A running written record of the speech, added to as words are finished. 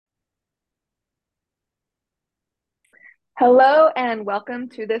Hello, and welcome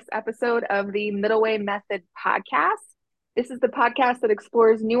to this episode of the Middle Way Method podcast. This is the podcast that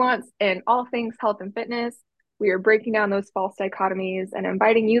explores nuance in all things health and fitness. We are breaking down those false dichotomies and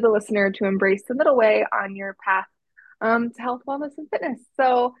inviting you, the listener, to embrace the middle way on your path to health, wellness, and fitness.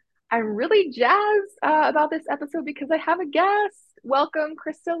 So I'm really jazzed about this episode because I have a guest. Welcome,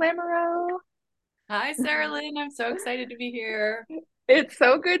 Krista Lamoreaux. Hi, Sarah Lynn. I'm so excited to be here. It's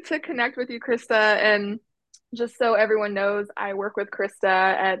so good to connect with you, Krista. And just so everyone knows, I work with Krista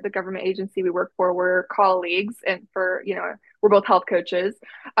at the government agency we work for. We're colleagues, and we're both health coaches.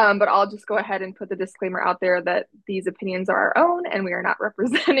 But I'll just go ahead and put the disclaimer out there that these opinions are our own and we are not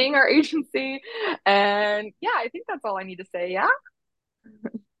representing our agency. And yeah, I think that's all I need to say. Yeah.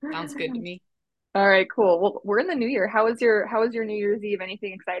 Sounds good to me. All right, cool. Well, we're in the new year. How was your New Year's Eve?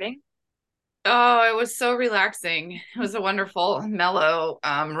 Anything exciting? Oh, it was so relaxing. It was a wonderful, mellow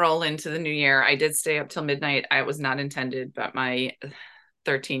roll into the new year. I did stay up till midnight. I was not intended, but my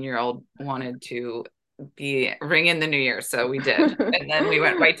 13-year-old wanted to be ring in the new year, so we did. And then we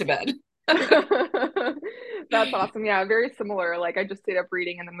went right to bed. That's awesome. Yeah, very similar. Like I just stayed up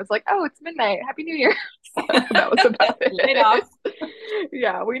reading and then was like, "Oh, it's midnight. Happy New Year." So that was about Laid off. it.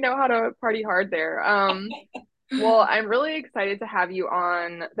 Yeah, we know how to party hard there. Well, I'm really excited to have you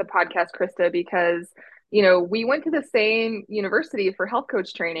on the podcast, Krista, because we went to the same university for health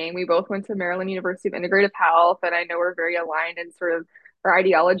coach training. We both went to Maryland University of Integrative Health, and I know we're very aligned in sort of our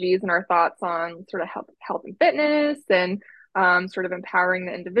ideologies and our thoughts on sort of health and fitness and sort of empowering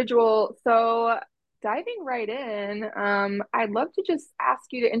the individual. So, diving right in, I'd love to just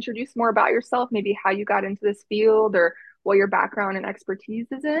ask you to introduce more about yourself, maybe how you got into this field or what your background and expertise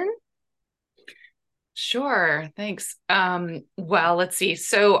is in. Sure, thanks. Well, let's see.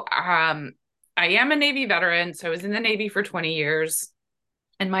 I am a Navy veteran, so I was in the Navy for 20 years.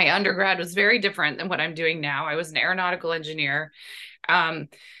 And my undergrad was very different than what I'm doing now. I was an aeronautical engineer.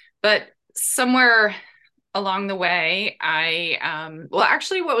 But somewhere along the way,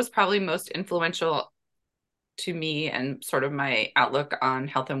 actually, what was probably most influential to me and sort of my outlook on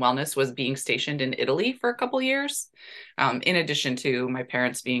health and wellness was being stationed in Italy for a couple years, in addition to my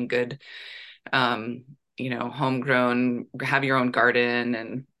parents being good, um, homegrown, have your own garden,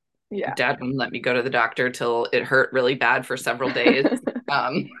 and Yeah. dad wouldn't let me go to the doctor till it hurt really bad for several days.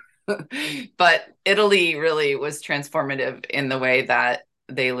 Um, but Italy really was transformative in the way that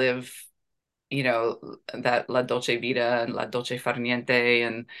they live, that la dolce vita and la dolce far niente,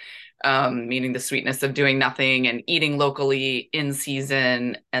 and meaning the sweetness of doing nothing and eating locally in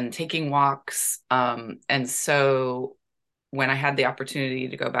season and taking walks. And so when I had the opportunity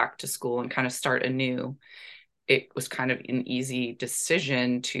to go back to school and kind of start anew, it was kind of an easy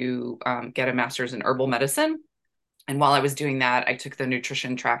decision to get a master's in herbal medicine. And while I was doing that, I took the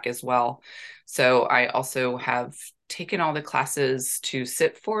nutrition track as well. So I also have taken all the classes to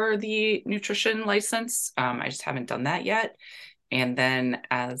sit for the nutrition license. I just haven't done that yet. And then,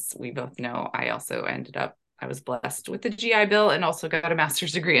 as we both know, I was blessed with the GI Bill and also got a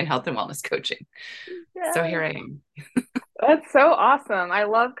master's degree in health and wellness coaching. So Yeah. here I am. That's so awesome. I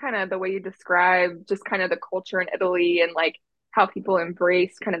love kind of the way you describe just kind of the culture in Italy and like how people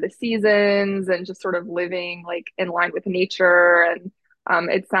embrace kind of the seasons and just sort of living like in line with nature. And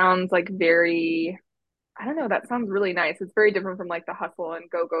it sounds like very, I don't know, that sounds really nice. It's very different from like the hustle and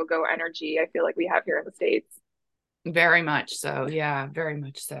go, go, go energy I feel like we have here in the States. Very much so. Yeah, very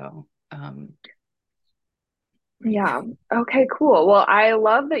much so. Yeah. Okay, cool. Well, I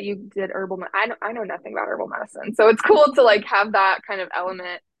love that you did I know nothing about herbal medicine. So it's cool to like have that kind of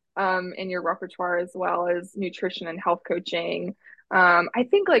element in your repertoire as well as nutrition and health coaching. I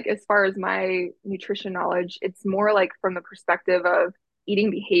think like as far as my nutrition knowledge, it's more like from the perspective of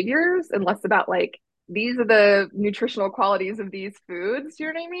eating behaviors and less about like these are the nutritional qualities of these foods. Do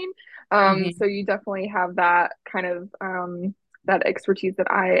you know what I mean? So Mhm. you definitely have that kind of that expertise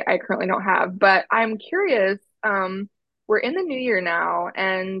that I currently don't have. But I'm curious, we're in the new year now,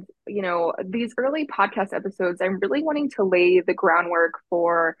 and these early podcast episodes, I'm really wanting to lay the groundwork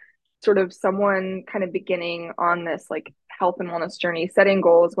for sort of someone kind of beginning on this like health and wellness journey, setting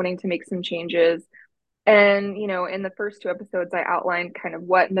goals, wanting to make some changes. And, in the first two episodes, I outlined kind of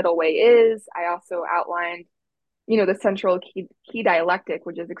what middle way is. I also outlined the central key dialectic,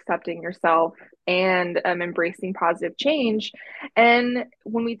 which is accepting yourself and embracing positive change. And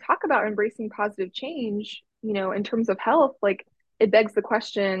when we talk about embracing positive change, in terms of health, like it begs the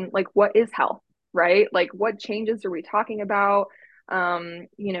question, like, what is health, right? Like, what changes are we talking about?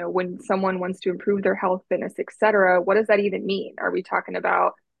 When someone wants to improve their health, fitness, etc., what does that even mean? Are we talking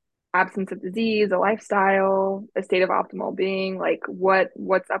about absence of disease, a lifestyle, a state of optimal being? Like,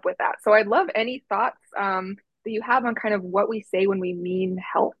 what's up with that? So I'd love any thoughts that you have on kind of what we say when we mean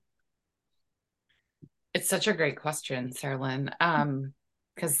health? It's such a great question, Sarah Lynn.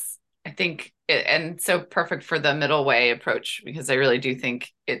 Because I think and so perfect for the middle way approach, because I really do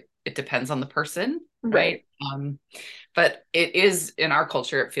think it depends on the person, Right. right? But it is in our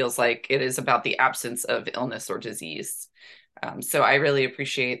culture, it feels like it is about the absence of illness or disease. So I really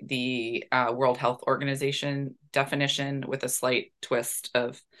appreciate the World Health Organization definition with a slight twist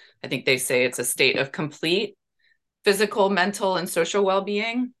of, I think they say it's a state of complete physical, mental, and social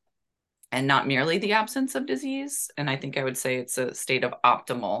well-being, and not merely the absence of disease. And I think I would say it's a state of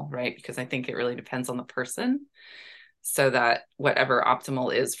optimal, right? Because I think it really depends on the person. So that whatever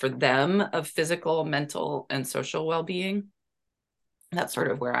optimal is for them of physical, mental, and social well-being, that's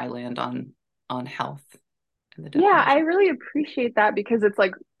sort of where I land on health and the Yeah, I definition. really appreciate that because it's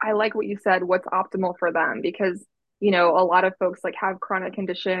like I like what you said, what's optimal for them because a lot of folks like have chronic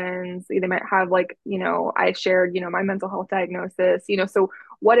conditions. They might have like, I shared, my mental health diagnosis, so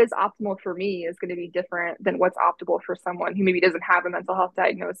what is optimal for me is going to be different than what's optimal for someone who maybe doesn't have a mental health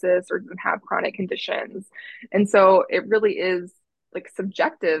diagnosis or doesn't have chronic conditions. And so it really is like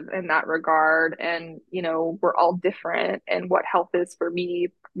subjective in that regard. And, we're all different and what health is for me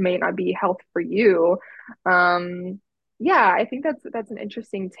may not be health for you. um, yeah, I think that's an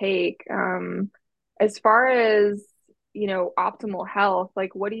interesting take. As far as, optimal health,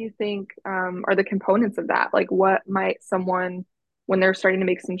 like what do you think are the components of that? Like what might someone, when they're starting to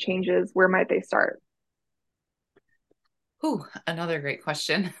make some changes, where might they start? Ooh, another great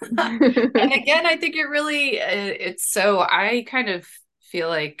question. And again, I think it really it's so I kind of feel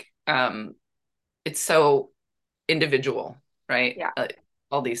like it's so individual, right? Yeah.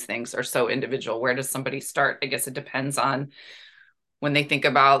 All these things are so individual. Where does somebody start? I guess it depends on when they think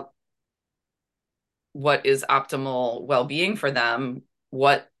about what is optimal well-being for them,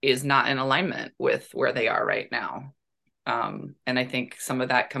 what is not in alignment with where they are right now. And I think some of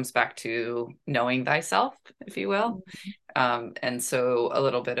that comes back to knowing thyself, if you will. And so a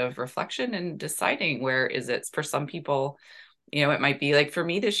little bit of reflection and deciding where is it for some people, it might be like for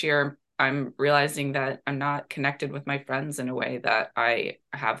me this year, I'm realizing that I'm not connected with my friends in a way that I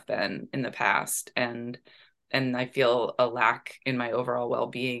have been in the past. And I feel a lack in my overall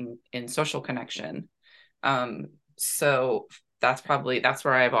well-being in social connection. So that's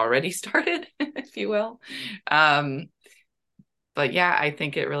where I've already started, if you will. Um, but yeah, I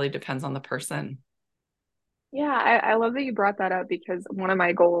think it really depends on the person. Yeah, I love that you brought that up because one of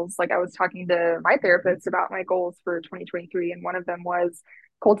my goals, like I was talking to my therapist about my goals for 2023, and one of them was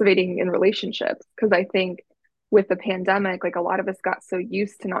cultivating in relationships. Because I think with the pandemic, like a lot of us got so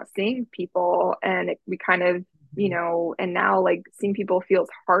used to not seeing people, and we kind of, and now like seeing people feels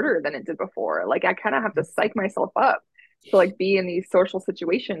harder than it did before. Like I kind of have to psych myself up to like be in these social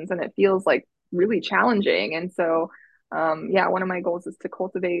situations, and it feels like really challenging. And so, yeah, one of my goals is to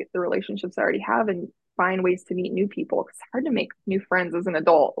cultivate the relationships I already have and find ways to meet new people. It's hard to make new friends as an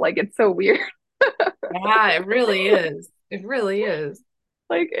adult. Like it's so weird. Yeah, it really is. It really is.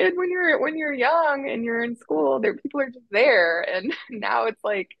 Like and when you're young and you're in school, there people are just there. And now it's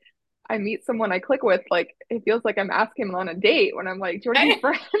like I meet someone I click with, like it feels like I'm asking them on a date when I'm like, do you want to be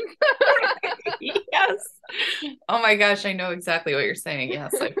friends? Yes. Oh my gosh, I know exactly what you're saying.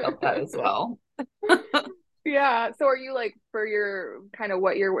 Yes, I felt that as well. Yeah. So are you like for your kind of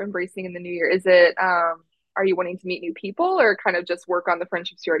what you're embracing in the new year? Is it are you wanting to meet new people or kind of just work on the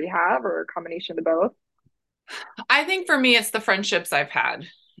friendships you already have or a combination of both? I think for me, it's the friendships I've had.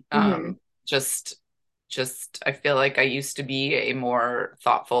 Hmm. Um, just, just, I feel like I used to be a more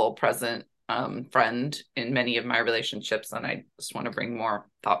thoughtful, present friend in many of my relationships, and I just want to bring more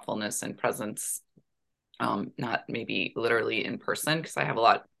thoughtfulness and presence. Not maybe literally in person because I have a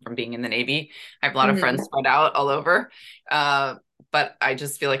lot from being in the Navy. I have a lot of friends Hmm. spread out all over, but I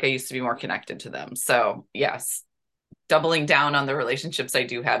just feel like I used to be more connected to them. So yes, doubling down on the relationships I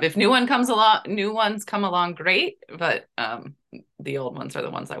do have. If new ones come along, great. But the old ones are the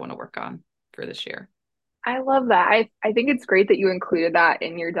ones I want to work on for this year. I love that. I think it's great that you included that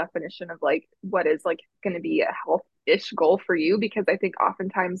in your definition of like what is like going to be a health-ish goal for you because I think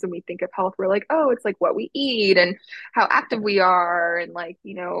oftentimes when we think of health, we're like, oh, it's like what we eat and how active we are and like,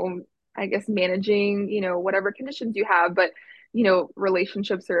 I guess managing, whatever conditions you have, but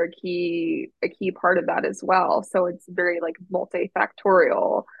relationships are a key part of that as well. So it's very like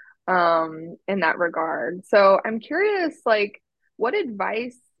multifactorial in that regard. So I'm curious, like, what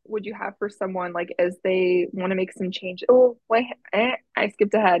advice would you have for someone like as they want to make some change? Oh, wait, I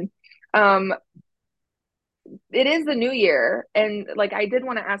skipped ahead. Um, it is the new year, and like I did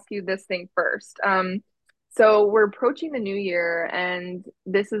want to ask you this thing first. So we're approaching the new year, and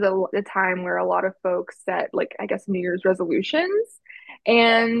this is a time where a lot of folks set, like, I guess, New Year's resolutions.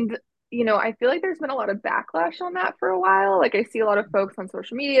 And, I feel like there's been a lot of backlash on that for a while. Like, I see a lot of folks on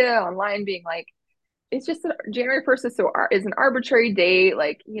social media, online being like, it's just that January 1st is an arbitrary date.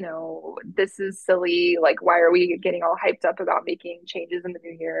 Like, this is silly. Like, why are we getting all hyped up about making changes in the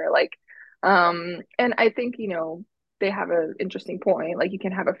new year? Like, and I think, they have an interesting point. Like, you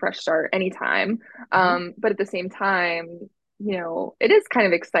can have a fresh start anytime. Mhm. But at the same time, it is kind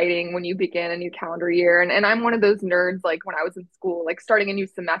of exciting when you begin a new calendar year. And I'm one of those nerds, like when I was in school, like starting a new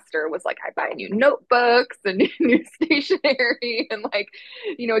semester was like I buy new notebooks and new stationery and like,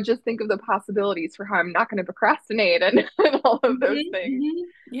 just think of the possibilities for how I'm not going to procrastinate and all of those Mhm. things. Mhm.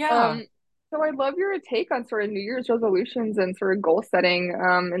 Yeah. Um, so I'd love your take on sort of New Year's resolutions and sort of goal setting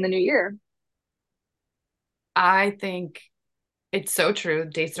in the new year. I think it's so true.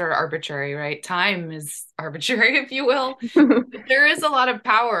 Dates are arbitrary, right? Time is arbitrary, if you will. There is a lot of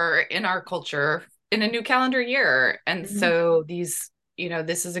power in our culture in a new calendar year. And Mhm, so this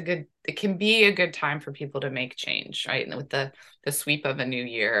is it can be a good time for people to make change, right? And with the sweep of a new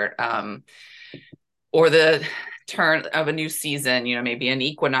year, or the turn of a new season, maybe an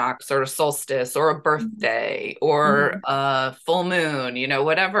equinox or a solstice or a birthday or mhm, a full moon,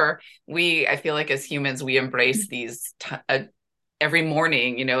 whatever. I feel like as humans, we embrace these every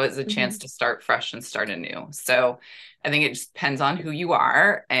morning, as a chance mhm, to start fresh and start anew. So I think it just depends on who you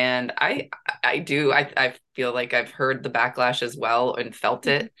are. And I feel like I've heard the backlash as well and felt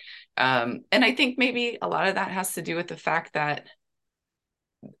mhm. it. And I think maybe a lot of that has to do with the fact that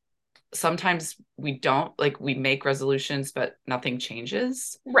sometimes we don't like we make resolutions, but nothing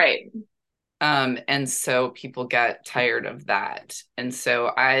changes. Right. And so people get tired of that. And so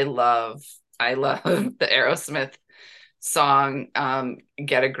I love the Aerosmith song,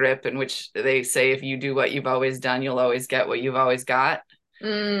 Get a Grip, in which they say, if you do what you've always done, you'll always get what you've always got.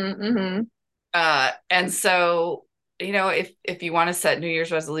 Mm-hmm. And so, if you want to set New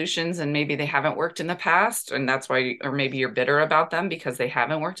Year's resolutions and maybe they haven't worked in the past, and that's why, or maybe you're bitter about them because they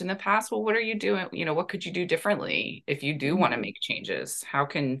haven't worked in the past, well, what are you doing? What could you do differently if you do want to Hmm. make changes? How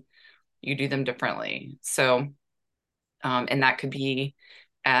can you do them differently? So, and that could be,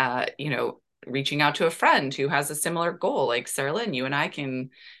 reaching out to a friend who has a similar goal, like Sarah Lynn, you and I can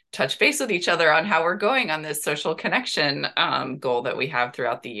touch base with each other on how we're going on this social connection goal that we have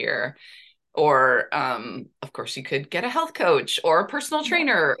throughout the year. Or, of course, you could get a health coach or a personal Yeah.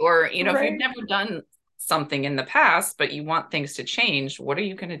 trainer, or, if you've Right. never done something in the past, but you want things to change, what are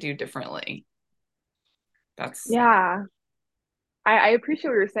you going to do differently? That's, Yeah. I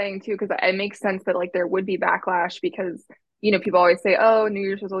appreciate what you're saying too, because it makes sense that like there would be backlash because, people always say, oh, New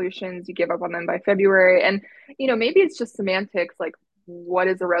Year's resolutions, you give up on them by February. And, maybe it's just semantics, like what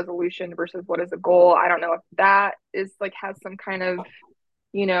is a resolution versus what is a goal? I don't know if that is like has some kind of,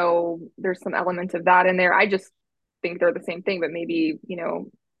 there's some element of that in there. I just think they're the same thing, but maybe,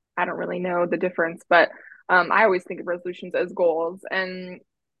 I don't really know the difference. But I always think of resolutions as goals. And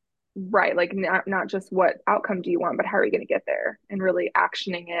right, like not just what outcome do you want, but how are you going to get there and really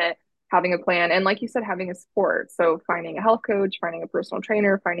actioning it, having a plan. And like you said, having a support. So finding a health coach, finding a personal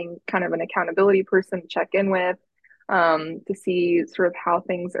trainer, finding kind of an accountability person to check in with, to see sort of how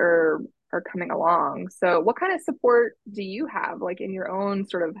things are coming along. So what kind of support do you have like in your own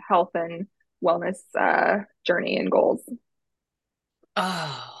sort of health and wellness journey and goals?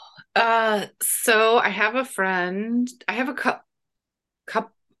 oh, so I have a friend, I have a couple,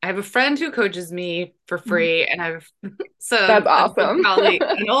 I have a friend who coaches me for free, and I have That's an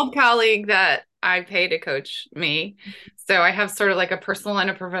old awesome. colleague that I pay to coach me. So I have sort of like a personal and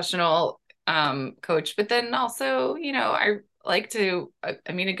a professional coach, but then also, I like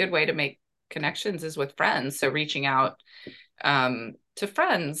I mean, a good way to make connections is with friends. So reaching out to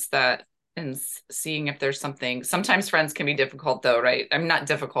friends that and seeing if there's something. Sometimes friends can be difficult though, right? I'm not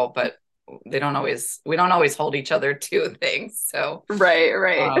difficult, but we don't always hold each other to things. So Right,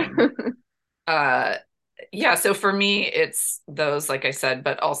 right. um uh yeah, so for me it's those, like I said,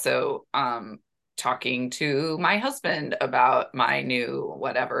 but also talking to my husband about my new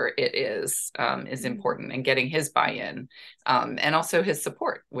whatever it is important, and getting his buy-in, and also his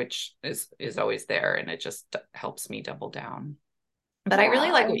support, which is always there, and it just helps me double down. But I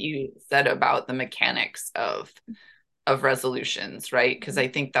really like Yeah. what you said about the mechanics of resolutions, right? Because I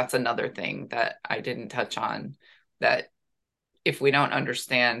think that's another thing that I didn't touch on, that if we don't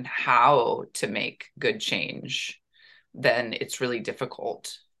understand how to make good change, then it's really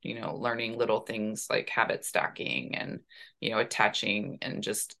difficult, learning little things like habit stacking and, attaching and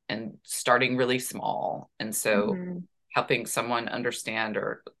starting really small. And so Mm-hmm. helping someone understand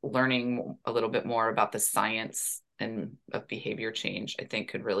or learning a little bit more about the science and of behavior change, I think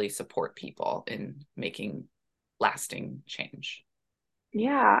could really support people in making lasting change.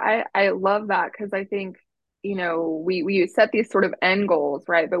 Yeah, I love that because I think, we set these sort of end goals,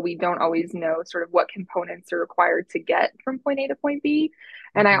 right? But we don't always know sort of what components are required to get from point A to point B.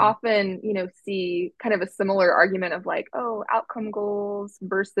 And I Mm-hmm. often, see kind of a similar argument of like, oh, outcome goals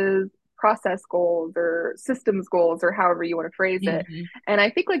versus process goals or systems goals or however you want to phrase it. Mm-hmm. And I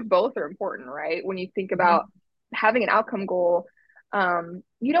think like both are important, right? When you think about Mm-hmm. having an outcome goal,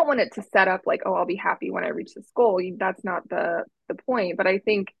 you don't want it to set up like, oh, I'll be happy when I reach this goal. That's not the point. But I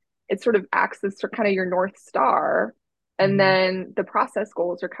think it sort of acts as kind of your North Star. And Mm-hmm. then the process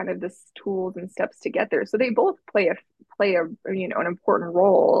goals are kind of this tools and steps to get there. So they both play a an important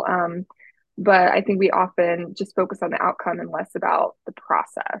role. But I think we often just focus on the outcome and less about the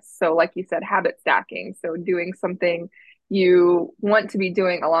process. So like you said, habit stacking. So doing something you want to be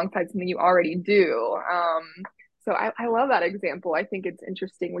doing alongside something you already do. So I love that example. I think it's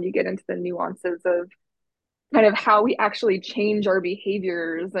interesting when you get into the nuances of kind of how we actually change our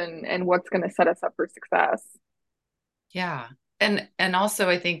behaviors and what's going to set us up for success. Yeah. And also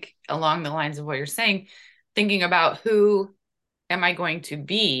I think along the lines of what you're saying, thinking about who am I going to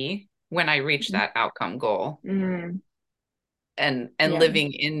be when I reach that outcome goal, Mm, and yeah,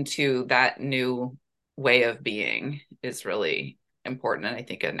 living into that new way of being is really important, and I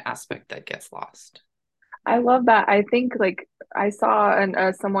think an aspect that gets lost. I love that. I think like I saw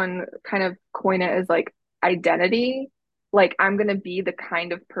someone kind of coin it as like identity. Like I'm going to be the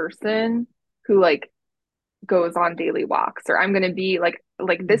kind of person who like goes on daily walks, or I'm going to be like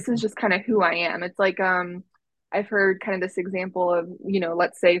this is Mhm. just kind of who I am. It's like I've heard kind of this example of,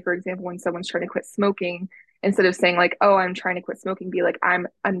 let's say for example when someone's trying to quit smoking, instead of saying like, "Oh, I'm trying to quit smoking," be like, "I'm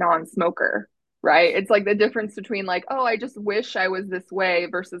a non-smoker." Right? It's like the difference between like, "Oh, I just wish I was this way,"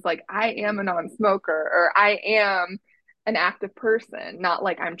 versus like, "I am a non-smoker," or "I am an active person," not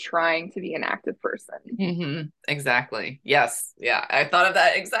like I'm trying to be an active person. Exactly. Yes. Yeah. I thought of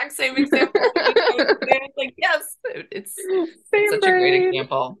that exact same example when you started to say it. It's like, yes, it's Same such a great brain.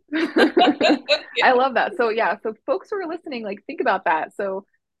 example. I love that. So yeah, so folks who are listening, like think about that. So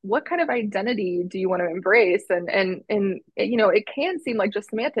what kind of identity do you want to embrace? And it can seem like just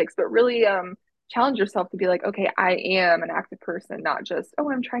semantics, but really challenge yourself to be like, okay, I am an active person, not just, oh,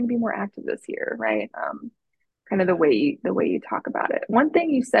 I'm trying to be more active this year, right? Kind of Yeah. the way you talk about it. One thing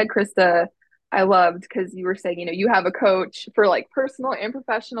you said, Krista, I loved because you were saying, you have a coach for like personal and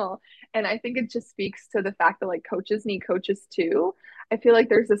professional. And I think it just speaks to the fact that like coaches need coaches too. I feel like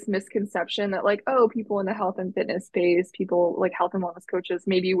there's this misconception that like, oh, people in the health and fitness space, people like health and wellness coaches,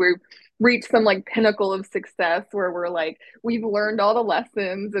 maybe we've reached some like pinnacle of success where we're like, we've learned all the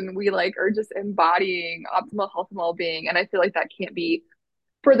lessons and we like are just embodying optimal health and well-being. And I feel like that can't be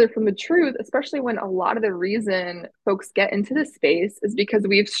further from the truth, especially when a lot of the reason folks get into this space is because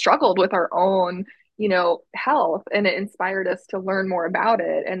we've struggled with our own, health, and it inspired us to learn more about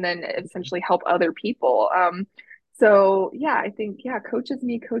it and then essentially help other people. So yeah, I think yeah, coaches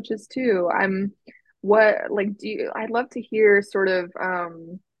need coaches too. What like do you? I'd love to hear sort of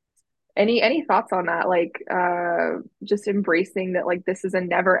any thoughts on that? Like just embracing that like this is a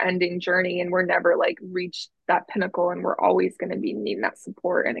never ending journey and we're never like reached that pinnacle and we're always going to be needing that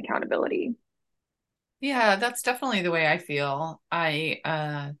support and accountability. Yeah, that's definitely the way I feel. I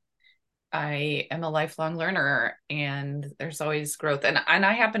am a lifelong learner, and there's always growth. And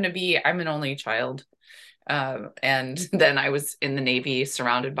I happen to be, I'm an only child. And then I was in the Navy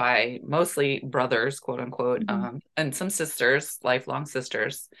surrounded by mostly brothers, quote unquote, Mm-hmm. and some sisters, lifelong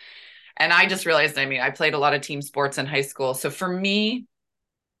sisters. And I just realized, I mean, I played a lot of team sports in high school. So for me,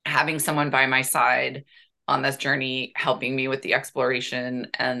 having someone by my side on this journey, helping me with the exploration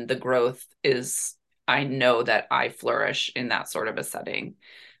and the growth is, I know that I flourish in that sort of a setting.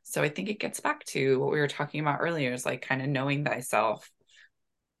 So I think it gets back to what we were talking about earlier, is like kind of knowing thyself,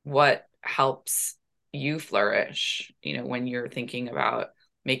 what helps you flourish, when you're thinking about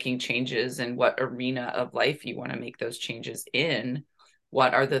making changes and what arena of life you want to make those changes in.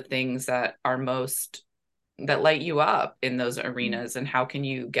 What are the things that are most that light you up in those arenas, and how can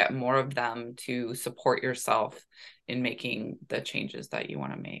you get more of them to support yourself in making the changes that you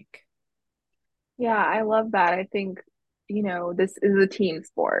want to make? Yeah, I love that. I think, this is a team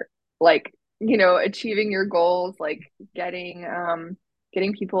sport. Like, achieving your goals, like getting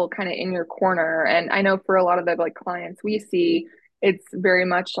people kind of in your corner. And I know for a lot of the like clients we see, it's very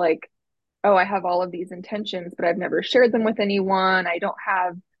much like, oh, I have all of these intentions, but I've never shared them with anyone. I don't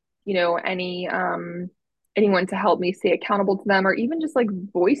have, any anyone to help me stay accountable to them, or even just like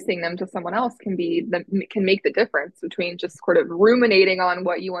voicing them to someone else can make the difference between just sort of ruminating on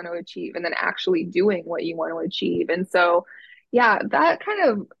what you want to achieve and then actually doing what you want to achieve. And so yeah, that kind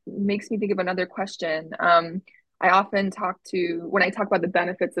of makes me think of another question. I often when I talk about the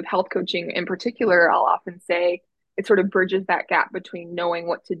benefits of health coaching in particular, I'll often say it sort of bridges that gap between knowing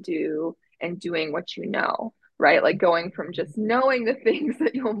what to do and doing what you know, right? Like going from just knowing the things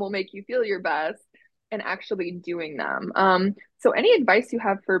that will make you feel your best and actually doing them. So any advice you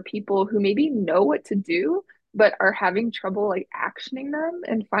have for people who maybe know what to do, but are having trouble like actioning them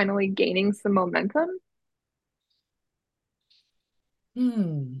and finally gaining some momentum?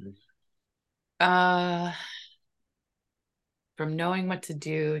 Hmm. Uh, from knowing what to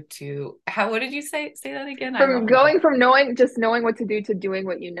do to what did you say? Say that again. I From lost my going from knowing what to do to doing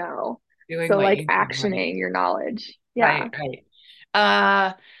what you know. doing So what like you right. actioning your knowledge. Yeah. Right.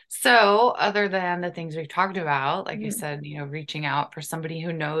 So other than the things we've talked about, like I Mm-hmm. said, reaching out for somebody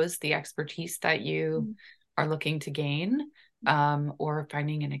who knows the expertise that you are looking to gain, or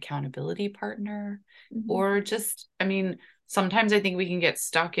finding an accountability partner, Mm-hmm. or just, I mean, sometimes I think we can get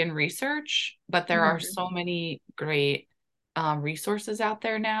stuck in research, but there are Mm-hmm. so many great resources out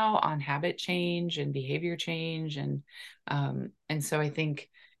there now on habit change and behavior change, and so I think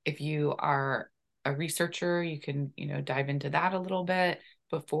if you are a researcher, you can, dive into that a little bit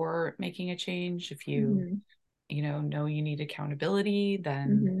before making a change. If you, Mm-hmm. know you need accountability,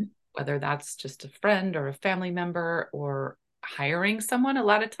 then Mm-hmm. whether that's just a friend or a family member or hiring someone, a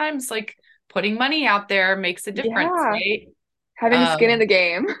lot of times like putting money out there makes a difference, Yeah. right? Having skin in Um, the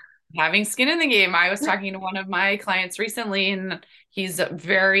game. having skin in the game. I was talking to one of my clients recently, and he's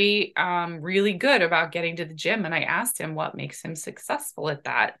very really good about getting to the gym, and I asked him what makes him successful at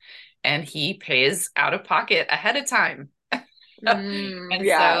that, and he pays out of pocket ahead of time. And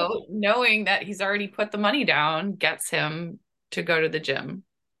Yeah. so knowing that he's already put the money down gets him to go to the gym.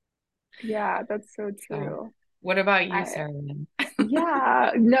 Yeah, that's so So true. what about you, I Sarah?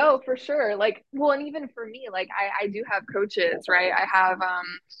 Yeah, no, for sure. Like, well, and even for me, like I do have coaches, right? I have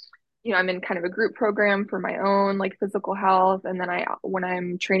I'm in kind of a group program for my own like physical health. And then when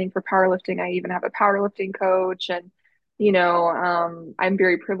I'm training for powerlifting, I even have a powerlifting coach. And, I'm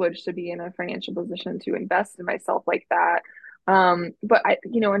very privileged to be in a financial position to invest in myself like that. But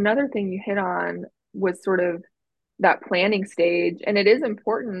another thing you hit on was sort of that planning stage, and it is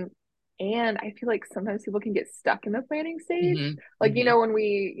important. And I feel like sometimes people can get stuck in the planning stage. Hmm. Like, Hmm. when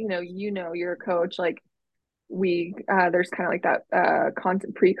you're a coach, like we there's kind of like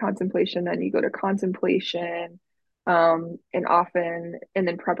that pre-contemplation, then you go to contemplation, and often and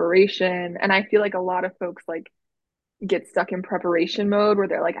then preparation. And I feel like a lot of folks like get stuck in preparation mode where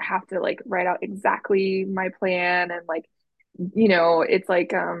they're like, I have to like write out exactly my plan, and like it's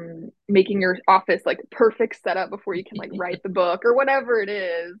like making your office like perfect setup before you can like write the book or whatever it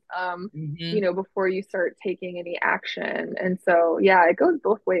is, Hmm. before you start taking any action. And so yeah, it goes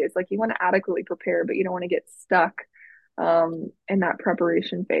both ways. Like you want to adequately prepare, but you don't want to get stuck in that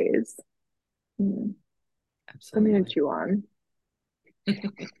preparation phase. Mm. Something to Absolutely. chew on.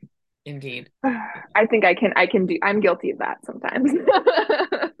 Indeed. I think I'm guilty of that sometimes.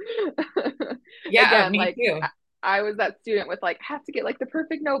 Yeah, Again, me like too. I was that student with like have to get like the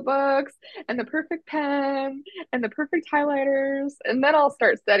perfect notebooks and the perfect pen and the perfect highlighters, and then I'll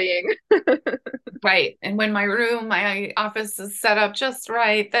start studying. Right. And when my office is set up just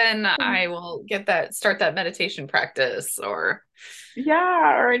right, then I will start that meditation practice or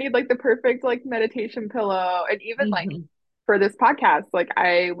Yeah, or I need like the perfect like meditation pillow. And even like Mhm. for this podcast, like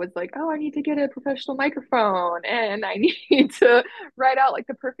I was like, oh, I need to get a professional microphone and I need to write out like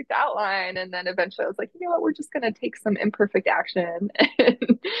the perfect outline. And then eventually I was like, you know what, we're just gonna take some imperfect action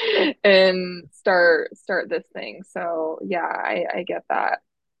and start this thing. So yeah, I get that.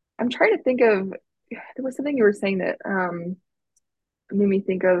 I'm trying to think of there was something you were saying that made me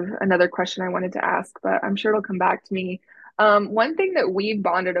think of another question I wanted to ask, but I'm sure it'll come back to me. One thing that we've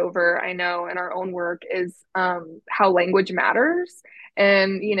bonded over, I know, in our own work is how language matters.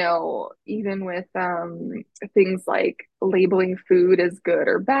 And, even with things like labeling food as good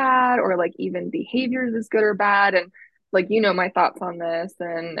or bad, or like even behaviors as good or bad. And like, my thoughts on this.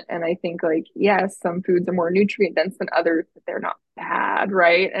 And I think like, yes, some foods are more nutrient dense than others, but they're not bad,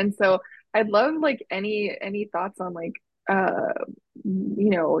 right? And so I'd love like any thoughts on like you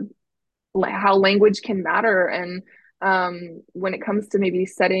know how language can matter, and when it comes to maybe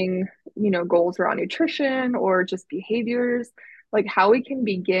setting goals around nutrition or just behaviors, like how we can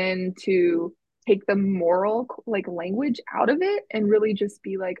begin to take the moral like language out of it and really just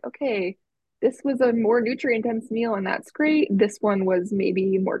be like, okay, this was a more nutrient dense meal and that's great, this one was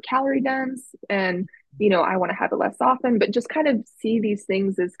maybe more calorie dense, and I want to have it less often, but just kind of see these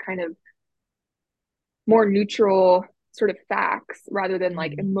things as kind of more neutral sort of facts rather than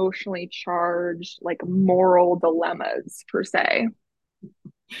like Mhm. emotionally charged, like moral dilemmas per se.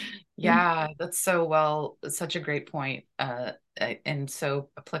 Yeah, that's such a great point, and so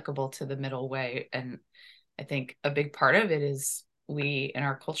applicable to the middle way. And I think a big part of it is we in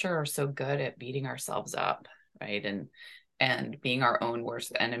our culture are so good at beating ourselves up, right? And being our own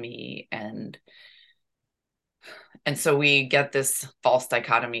worst enemy. And so we get this false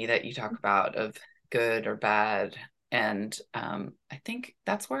dichotomy that you talk about of good or bad. And I think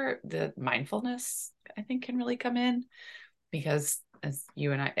that's where the mindfulness, I think, can really come in, because as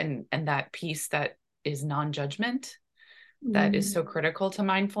you and I, and that piece that is non-judgment, that is Mm, so critical to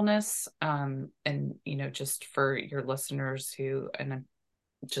mindfulness. And just for your listeners who, and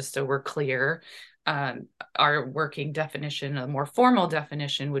just so we're clear, our working definition, a more formal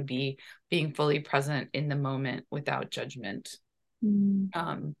definition, would be being fully present in the moment without judgment. mm,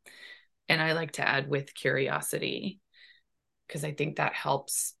 Um, and I like to add with curiosity, because I think that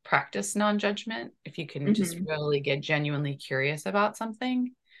helps practice non-judgment if you can just mhm, really get genuinely curious about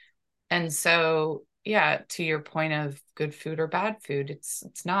something. And so, yeah, to your point of good food or bad food,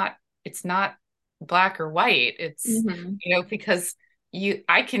 it's not black or white. It's, mhm, because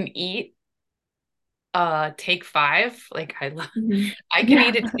I can eat take five. Like I love mhm. I can Yeah.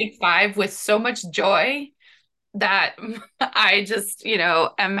 eat a take five with so much joy that I just,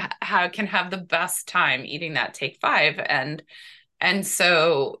 can have the best time eating that take five. And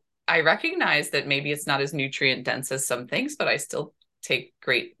so I recognize that maybe it's not as nutrient dense as some things, but I still get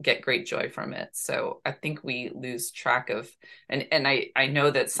great joy from it. So I think we lose track of, and I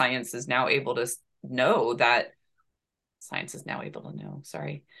know that science is now able to know,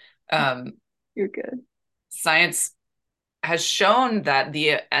 sorry. Um, You're good. Science has shown that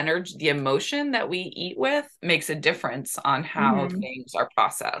the energy, the emotion that we eat with makes a difference on how Mhm, things are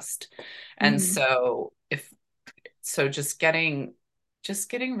processed. And mhm, so just getting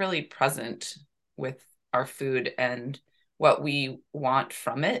really present with our food and what we want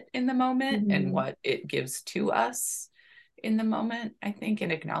from it in the moment and mhm. what it gives to us in the moment, I think,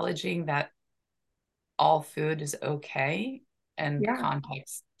 and acknowledging that all food is okay, and Yeah.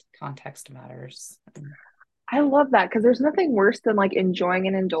 context matters. I love that because there's nothing worse than like enjoying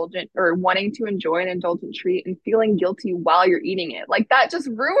an indulgent or wanting to enjoy an indulgent treat and feeling guilty while you're eating it. Like that just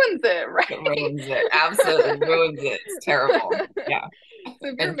ruins it, It right? ruins it. Absolutely ruins it. It's terrible. Yeah. So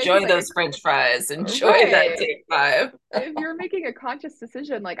if you're making Enjoy like those French fries. a Enjoy that right, take five. if you're making a conscious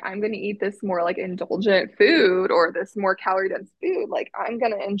decision, like I'm going to eat this more like indulgent food or this more calorie dense food, like I'm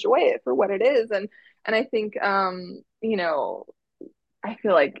going to enjoy it for what it is. And I think, I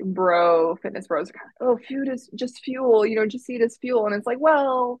feel like fitness bros are kind of, oh, food is just fuel, just eat as fuel. And it's like,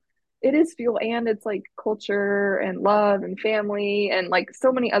 well, it is fuel and it's like culture and love and family and like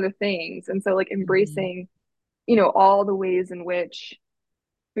so many other things. And so like Mhm. embracing, all the ways in which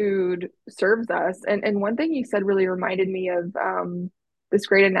food serves us. And one thing you said really reminded me of this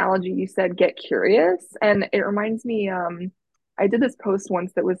great analogy. You said get curious, and it reminds me. I did this post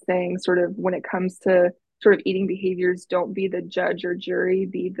once that was saying sort of when it comes to sort of eating behaviors, don't be the judge or jury,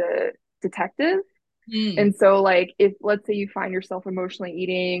 be the detective. Mm. And so, like, if let's say you find yourself emotionally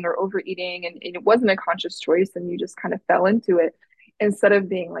eating or overeating and it wasn't a conscious choice and you just kind of fell into it, instead of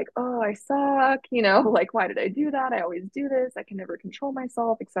being like, oh, I suck, like, why did I do that? I always do this. I can never control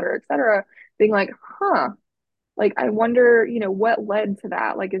myself, et cetera, being like, huh, like, I wonder, what led to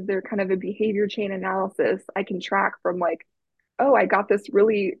that? Like, is there kind of a behavior chain analysis I can track from like, oh, I got this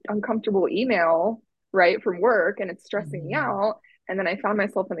really uncomfortable email, right, from work and it's stressing me Mhm. out. And then I found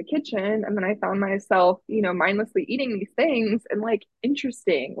myself in the kitchen and then I found myself, mindlessly eating these things and like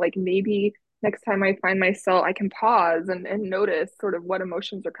interesting. Like maybe next time I find myself, I can pause and notice sort of what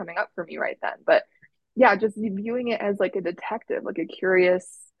emotions are coming up for me right then. But yeah, just viewing it as like a detective, like a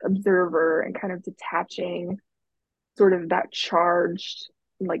curious observer and kind of detaching sort of that charged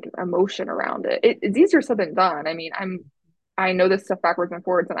like emotion around it. It's easier said than done. I mean, I know this stuff backwards and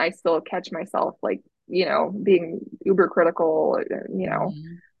forwards, and I still catch myself like, being uber critical,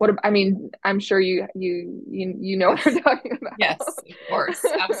 Mhm. I mean, I'm sure you know what I'm Yes. talking Yes, about. of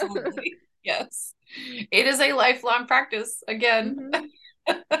course. Absolutely. Yes. It is a lifelong practice again. Hmm.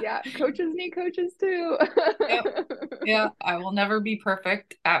 Yeah, coaches need coaches too. Yep. Yeah. I will never be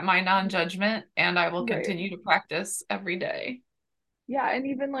perfect at my non-judgment, and I will Right. continue to practice every day. Yeah, and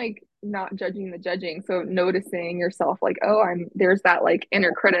even like not judging the judging. So noticing yourself like, oh, there's that like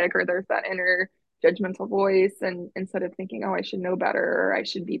inner critic or there's that inner judgmental voice. And instead of thinking, oh, I should know better or I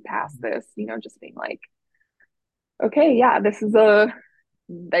should be past this, just being like, okay, yeah, there's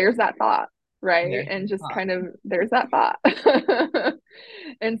that thought. right? There's And just not. kind of there's that thought.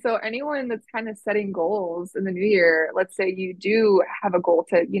 And so anyone that's kind of setting goals in the new year, let's say you do have a goal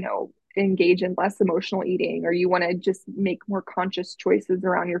to, engage in less emotional eating, or you want to just make more conscious choices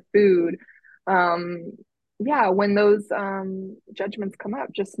around your food. Um, yeah, when those judgments come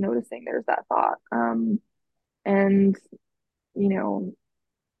up, just noticing there's that thought. And, you know,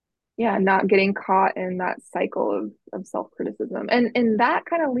 yeah, not getting caught in that cycle of self-criticism. And that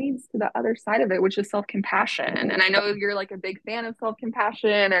kind of leads to the other side of it, which is self-compassion. And I know you're like a big fan of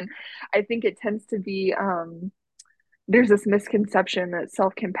self-compassion, and I think it tends to be there's this misconception that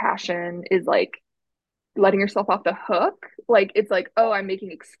self-compassion is like letting yourself off the hook. Like it's like, oh, I'm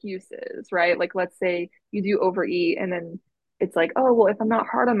making excuses, right? Like let's say you do overeat and then it's like, oh, well, if I'm not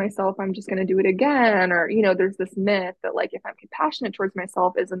hard on myself, I'm just going to do it again. Or, there's this myth that like if I'm compassionate towards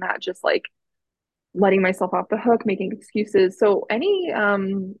myself, isn't that just like letting myself off the hook, making excuses? So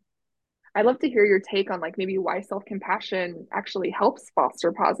I'd love to hear your take on like maybe why self-compassion actually helps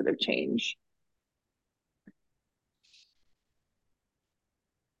foster positive change.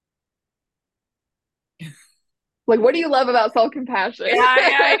 Like, what do you love about self-compassion?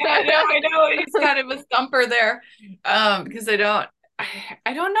 I know. He's kind of a stumper there. Because I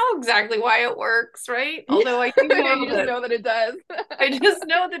don't know exactly why it works, right? Although I do know You just that know that it does. I just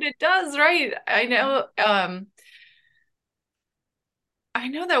know that it does, right? I know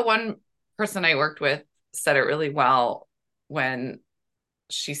that one person I worked with said it really well when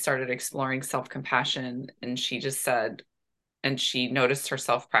she started exploring self-compassion, and she just said, and she noticed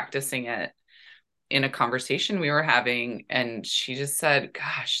herself practicing it in a conversation we were having, and she just said,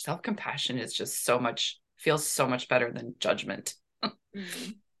 gosh, self-compassion is just so much, feels so much better than judgment.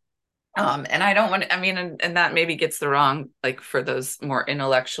 Mm. And I don't want to, I mean, and that maybe gets the wrong, like for those more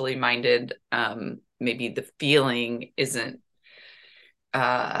intellectually minded, maybe the feeling isn't,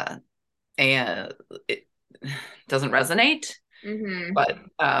 uh, and it doesn't resonate, Hmm. but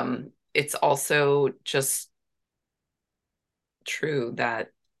it's also just true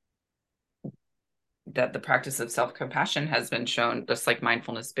that the practice of self-compassion has been shown, just like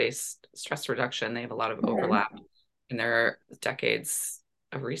mindfulness-based stress reduction, they have a lot of Hmm. overlap, and there are decades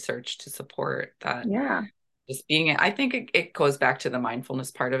of research to support that. Yeah. Just being, I think it goes back to the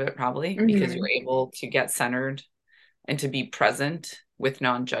mindfulness part of it, probably because Hmm. you're able to get centered and to be present with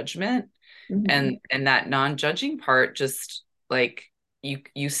non-judgment, Hmm. and that non-judging part, just like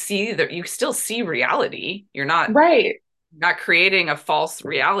you see that you still see reality. You're Right. not creating a false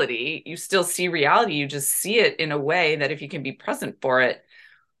reality. You still see reality. You just see it in a way that, if you can be present for it,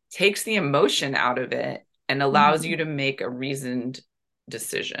 takes the emotion out of it and allows Hmm. you to make a reasoned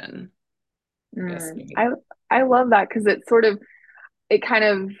decision. Yes, Mm. maybe. I love that because it kind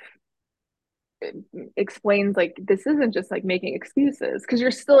of explains like this isn't just like making excuses because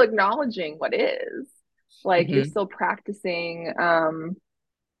you're still acknowledging what is. Like you're Mm-hmm. still practicing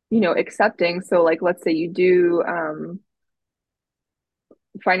accepting. So like let's say you do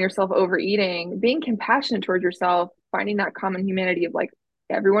find yourself overeating, being compassionate towards yourself, finding that common humanity of like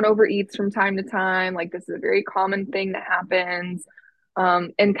everyone overeats from time to time, like this is a very common thing that happens,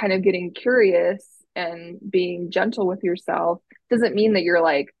 and kind of getting curious and being gentle with yourself doesn't mean that you're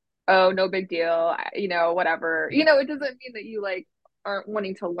like, oh, no big deal, whatever. It doesn't mean that you like aren't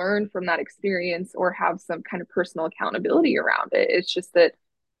wanting to learn from that experience or have some kind of personal accountability around it. It's just that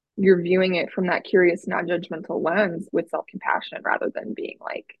you're viewing it from that curious, non-judgmental lens with self-compassion rather than being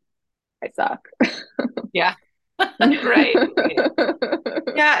like, I suck. Yeah. Right. Right.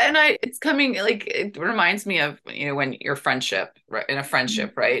 Yeah, and it's coming, like it reminds me of, when your friendship, right, in a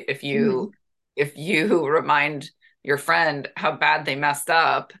friendship, right? If Mhm. you remind your friend how bad they messed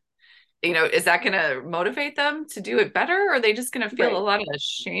up, is that going to motivate them to do it better, or are they just going to feel a Right. lot of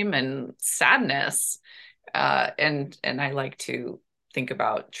shame and sadness? And I like to think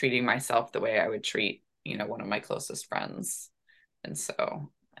about treating myself the way I would treat, one of my closest friends. And so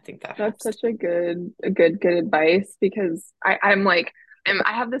I think that That's helps such too. good advice because I'm like,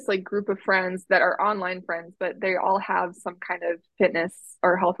 I have this like group of friends that are online friends, but they all have some kind of fitness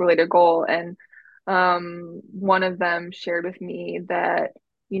or health related goal. And one of them shared with me that,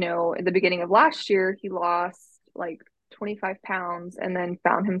 in the beginning of last year, he lost like 25 pounds and then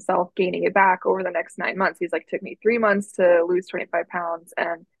found himself gaining it back over the next 9 months. He's like, took me 3 months to lose 25 pounds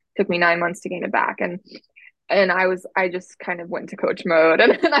and took me 9 months to gain it back. And I just kind of went into coach mode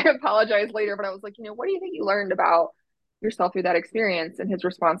and then I apologized later, but I was like, what do you think you learned about yourself through that experience? And his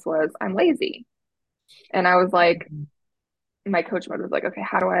response was, I'm lazy. And I was like, my coach mode was like, okay,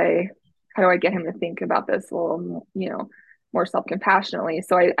 how do I get him to think about this a little, more self-compassionately?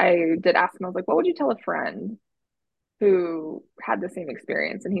 So I did ask him, I was like, what would you tell a friend who had the same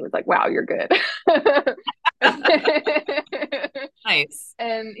experience, and he was like, wow, you're good. Nice.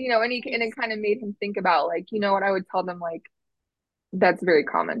 And and it kind of made him think about, like, what I would tell them, like, that's very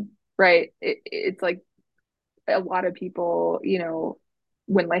common, right? It's like a lot of people,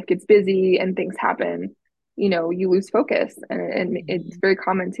 when life gets busy and things happen, you lose focus, and it's Mhm. very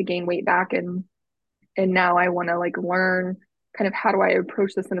common to gain weight back. And now I want to, like, learn kind of how do I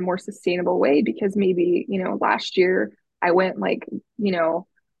approach this in a more sustainable way, because maybe, last year I went like, you know,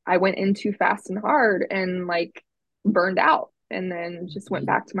 I went in too fast and hard and, like, burned out, and then just went Mhm.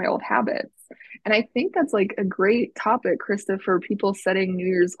 back to my old habits. And I think that's like a great topic, Krista, for people setting New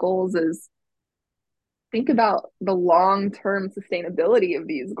Year's goals, is think about the long-term sustainability of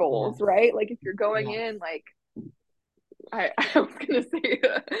these goals, Yes. right? Like, if you're going Yes. in like, I was gonna say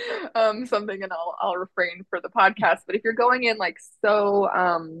something, and I'll refrain for the podcast, but if you're going in like so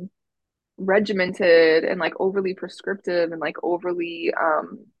regimented and like overly prescriptive and like overly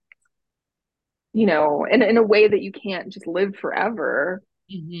in a way that you can't just live forever,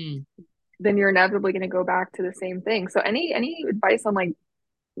 Mhm. then you're inevitably going to go back to the same thing. So any advice on, like,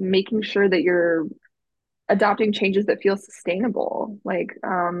 making sure that you're adopting changes that feel sustainable? Like,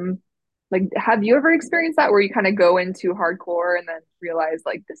 have you ever experienced that, where you kind of go into hardcore and then realize,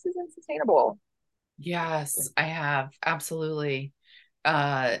 like, this isn't sustainable? Yes, I have. Absolutely.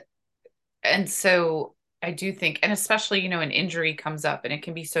 Uh, and so I do think, and especially, an injury comes up and it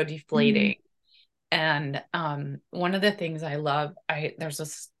can be so Mm-hmm. deflating. And one of the things I love, there's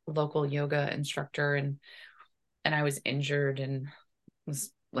this local yoga instructor, and I was injured and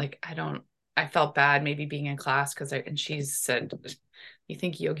was like, I felt bad maybe being in class and she said, you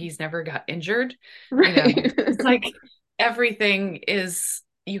think yogis never got injured? Right. It's like everything is,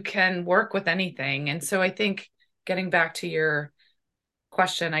 you can work with anything. And so I think getting back to your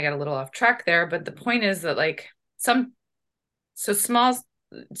question, I got a little off track there, but the point is that, like, some, so small,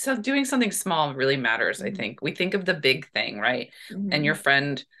 so doing something small really matters. I Mm-hmm. think we think of the big thing, right? And Mm-hmm. your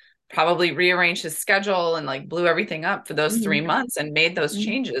friend probably rearranged his schedule and, like, blew everything up for those Mm-hmm. 3 months and made those Mm-hmm.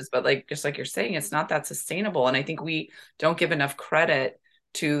 changes, but, like, just like you're saying, it's not that sustainable. And I think we don't give enough credit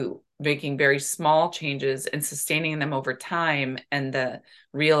to making very small changes and sustaining them over time, and the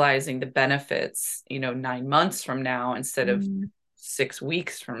realizing the benefits, 9 months from now instead of Mm-hmm. 6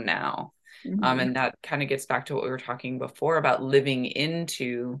 weeks from now. Mm-hmm. And that kind of gets back to what we were talking before about living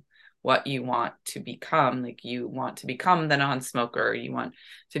into what you want to become. Like, you want to become the non-smoker, you want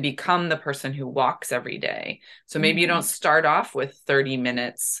to become the person who walks every day. So maybe you Mm-hmm. don't start off with 30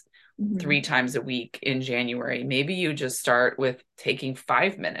 minutes Mm-hmm. 3 times a week in January. Maybe you just start with taking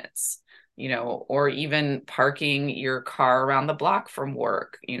 5 minutes, or even parking your car around the block from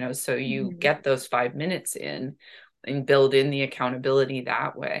work, so you Mm-hmm. get those 5 minutes in and build in the accountability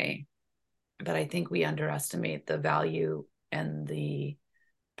that way. But I think we underestimate the value and the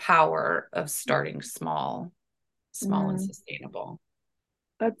power of starting small, small and Mm-hmm. sustainable.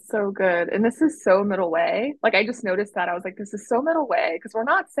 That's so good. And this is so middle way. Like, I just noticed that. I was like, this is so middle way, because we're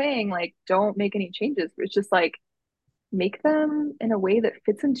not saying, like, don't make any changes. It's just like, make them in a way that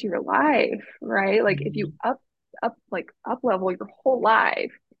fits into your life, right? Like, if you Mhm. up level your whole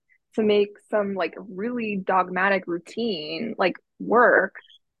life to make some, like, really dogmatic routine like work,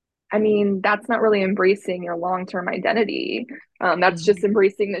 I mean, that's not really embracing your long-term identity. That's just Mhm.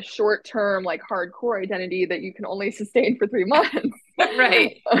 embracing the short-term, like, hardcore identity that you can only sustain for 3 months.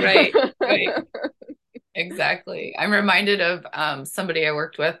 Right, right, right. Exactly. I'm reminded of somebody I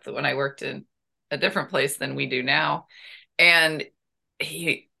worked with when I worked in a different place than we do now. And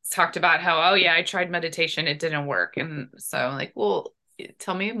he talked about how, oh, yeah, I tried meditation, it didn't work. And so I'm like, well,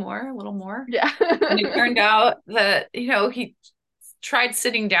 tell me more, a little more. Yeah. And it turned out that, he tried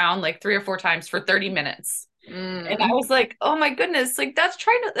sitting down like 3 or 4 times for 30 minutes. And I Mm. was like, oh my goodness, like that's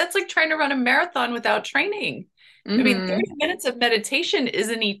like trying to run a marathon without training. I mean, Hmm. 30 minutes of meditation is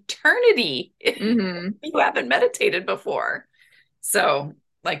an eternity if Hmm. you haven't meditated before. So,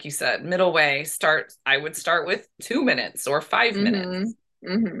 like you said, middle way, I would start with 2 minutes or 5 minutes,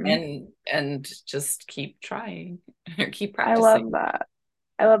 Hmm. Hmm. and just keep trying or keep I love practicing. that.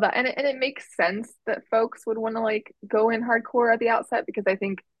 I love that. And it makes sense that folks would want to, like, go in hardcore at the outset, because I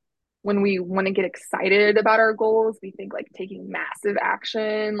think when we want to get excited about our goals, we think, like, taking massive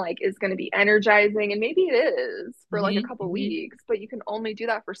action, like, is going to be energizing, and maybe it is for, like, a Hmm. couple Hmm. weeks, but you can only do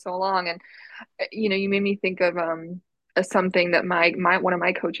that for so long. And you made me think of something that my one of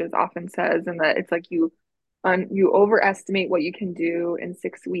my coaches often says, and that it's like, you overestimate what you can do in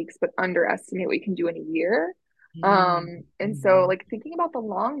 6 weeks, but underestimate what you can do in a year. And so, Hmm. like, thinking about the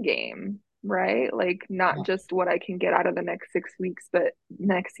long game, right? Like, not Yeah. just what I can get out of the next 6 weeks, but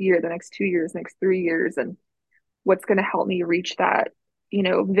next year, the next 2 years, next 3 years. And what's going to help me reach that,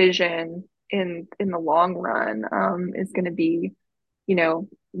 vision in the long run, is going to be,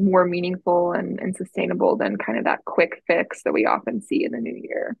 more meaningful and sustainable than kind of that quick fix that we often see in the new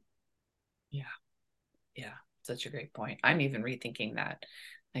year. Yeah. Yeah. Such a great point. I'm even rethinking that.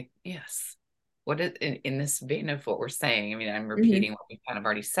 Like, yes. What is in this vein of what we're saying? I mean, I'm Hmm. repeating what we kind of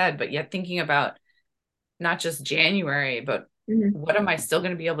already said, but yet thinking about not just January, but Hmm. what am I still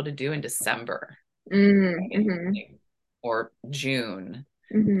going to be able to do in December, right? Hmm. Like, or June,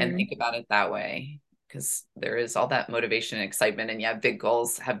 and Hmm. think about it that way. Because there is all that motivation and excitement, and yeah, big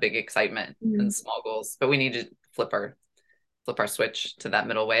goals have big excitement Hmm. and small goals, but we need to flip our switch to that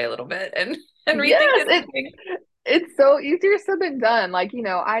middle way a little bit and rethink Yes, it. it's so easier said than done. Like,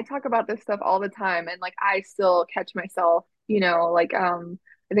 I talk about this stuff all the time and like I still catch myself, like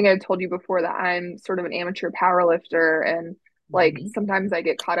I think I've told you before that I'm sort of an amateur power lifter and like Mm-hmm. sometimes I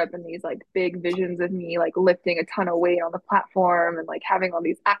get caught up in these like big visions of me like lifting a ton of weight on the platform and like having all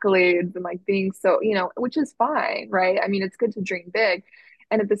these accolades and like being so, which is fine, right? I mean, it's good to dream big.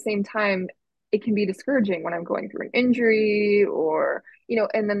 And at the same time, it can be discouraging when I'm going through an injury or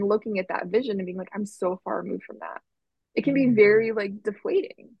and then looking at that vision and being like, I'm so far removed from that. It can be Mm-hmm. very like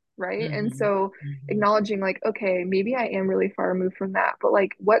deflating, right? And Mm-hmm. so Mm-hmm. acknowledging like, okay, maybe I am really far removed from that, but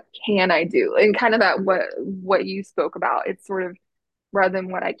like what can I do? And kind of that what you spoke about. It's sort of rather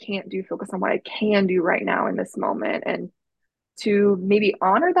than what I can't do, focus on what I can do right now in this moment and to maybe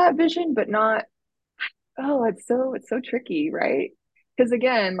honor that vision, but not, oh, it's so tricky, right? Because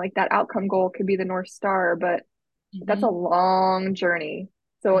again, like that outcome goal could be the North Star, but that's a Mm-hmm. long journey.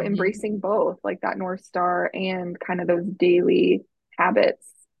 So Mm-hmm. embracing both, like that North Star and kind of those daily habits.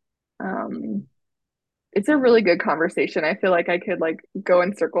 Um, it's a really good conversation. I feel like I could like go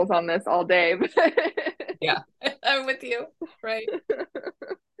in circles on this all day. Yeah, I'm with you. Right.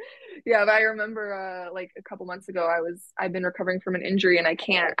 Yeah, but I remember like a couple months ago I've been recovering from an injury and I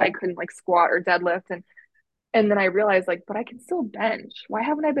couldn't like squat or deadlift and then I realized like, but I can still bench. Why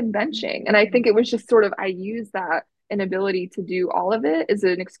haven't I been benching? And I think it was just sort of I used that inability to do all of it as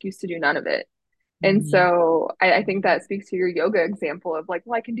an excuse to do none of it. And Mm-hmm. so I think that speaks to your yoga example of like,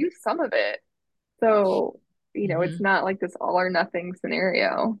 well, I can do some of it. So, it's Mm-hmm. not like this all or nothing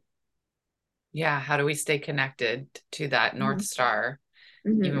scenario. Yeah. How do we stay connected to that North Hmm. Star,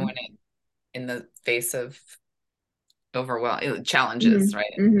 even Hmm. when in the face of overwhelm challenges, Hmm.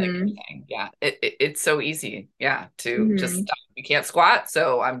 right? Like you're Hmm. saying, yeah, it's so easy, yeah, to just Hmm. stop. You can't squat,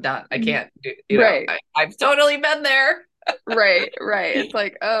 so I'm done. I Hmm. can't do, Right. I've totally been there. Right, right. It's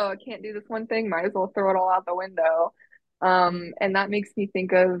like, oh, I can't do this one thing, might as well throw it all out the window. And that makes me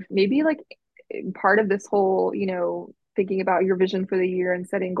think of maybe like part of this whole, thinking about your vision for the year and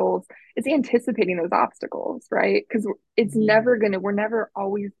setting goals is anticipating those obstacles, right? Because Mhm. we're never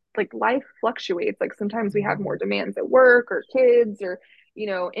always like life fluctuates. Like sometimes we have more Mhm. demands at work or kids or,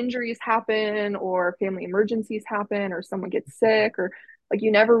 injuries happen or family emergencies happen or someone gets sick or like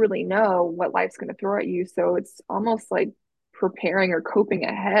you never really know what life's going to throw at you. So it's almost like preparing or coping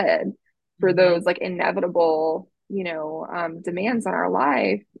ahead for those Mhm. like inevitable demands on our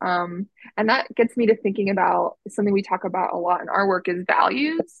life, and that gets me to thinking about something we talk about a lot in our work is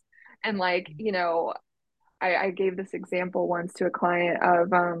values and like I gave this example once to a client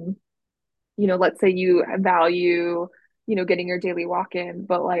of let's say you value, getting your daily walk in,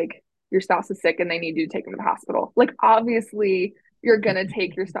 but like your spouse is sick and they need you to take them to the hospital. Like, obviously, you're going to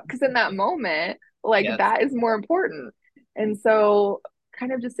take your spouse because in that moment, like, Yes. that is more important. And so,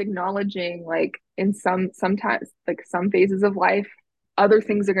 kind of just acknowledging, like, in sometimes, like, some phases of life, other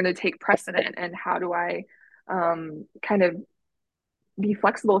things are going to take precedent. And how do I kind of be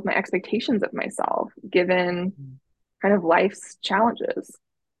flexible with my expectations of myself given Mhm. kind of life's challenges?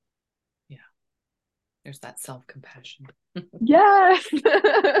 Yeah, there's that self-compassion. Yes.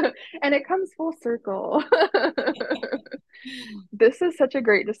 And it comes full circle. This is such a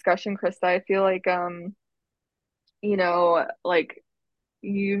great discussion, Krista. I feel like like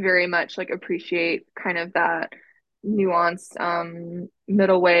you very much like appreciate kind of that nuanced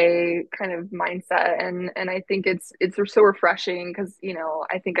middle way kind of mindset and I think it's so refreshing because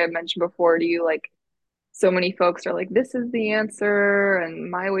I think I've mentioned before to you like so many folks are like this is the answer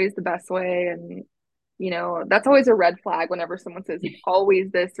and my way is the best way and that's always a red flag whenever someone says it's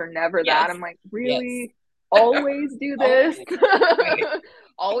always this or never that. Yes. I'm like, Yes. really? Always do this? Always. Right.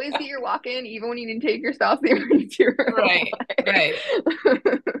 Always get your walk in, even when you need to take your spouse to the emergency room. Right. Right.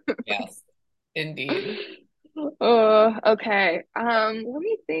 Yes. Indeed. Oh, okay. Let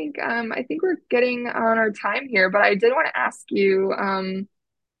me think. I think we're getting on our time here, but I did want to ask you,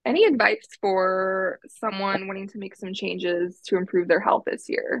 any advice for someone wanting to make some changes to improve their health this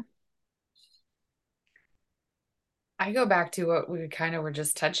year? I go back to what we kind of were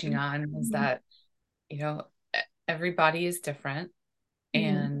just touching on is Mhm. that, you know, everybody is different, Mhm.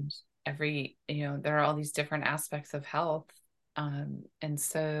 and there are all these different aspects of health. And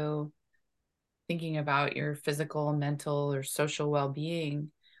so thinking about your physical, mental, or social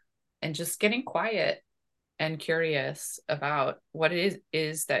well-being, and just getting quiet and curious about what it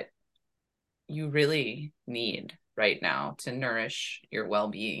is that you really need right now to nourish your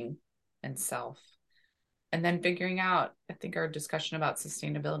well-being and self. And then figuring out, I think our discussion about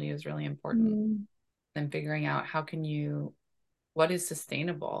sustainability is really important. Mhm. And figuring out what is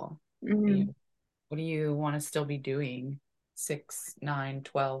sustainable? You Mhm. know, what do you want to still be doing 6, 9,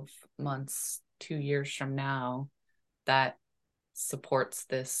 12 months, 2 years from now that supports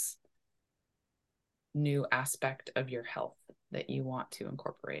this new aspect of your health that you want to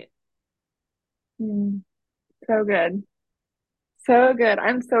incorporate? Mhm. So good. So good.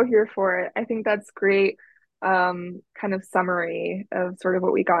 I'm so here for it. I think that's great, kind of summary of sort of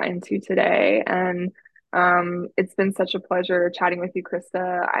what we got into today. And it's been such a pleasure chatting with you,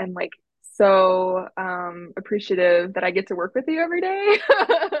 Krista. I'm like so appreciative that I get to work with you every day.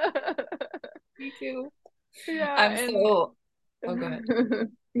 Me too. Yeah, I'm and so, oh, go ahead.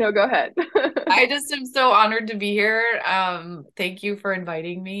 no, go ahead. I just am so honored to be here. Thank you for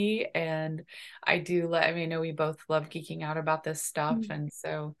inviting me. And I mean, I know we both love geeking out about this stuff. And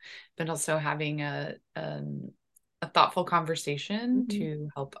so, but also having a thoughtful conversation Mhm. to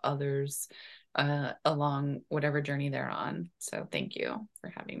help others along whatever journey they're on. So thank you for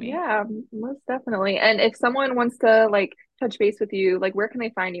having me. Yeah, most definitely. And if someone wants to like touch base with you, like where can they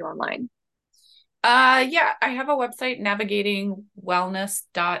find you online? Yeah, I have a website,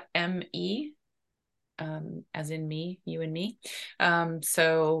 navigatingwellness.me, as in me, you and me.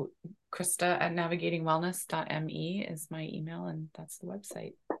 So Krista at navigatingwellness.me is my email, and that's the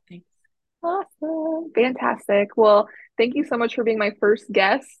website. Thanks. Awesome. Fantastic. Well, thank you so much for being my first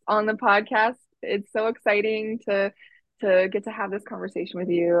guest on the podcast. It's so exciting to get to have this conversation with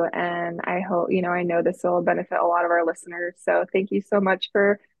you. And I hope, I know this will benefit a lot of our listeners. So thank you so much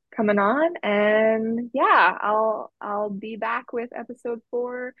for coming on. And yeah, I'll be back with episode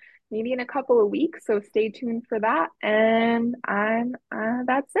 4 maybe in a couple of weeks. So stay tuned for that. And I'm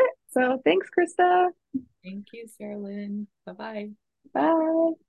that's it. So thanks, Krista. Thank you, Sarah Lynn. Bye bye. Bye.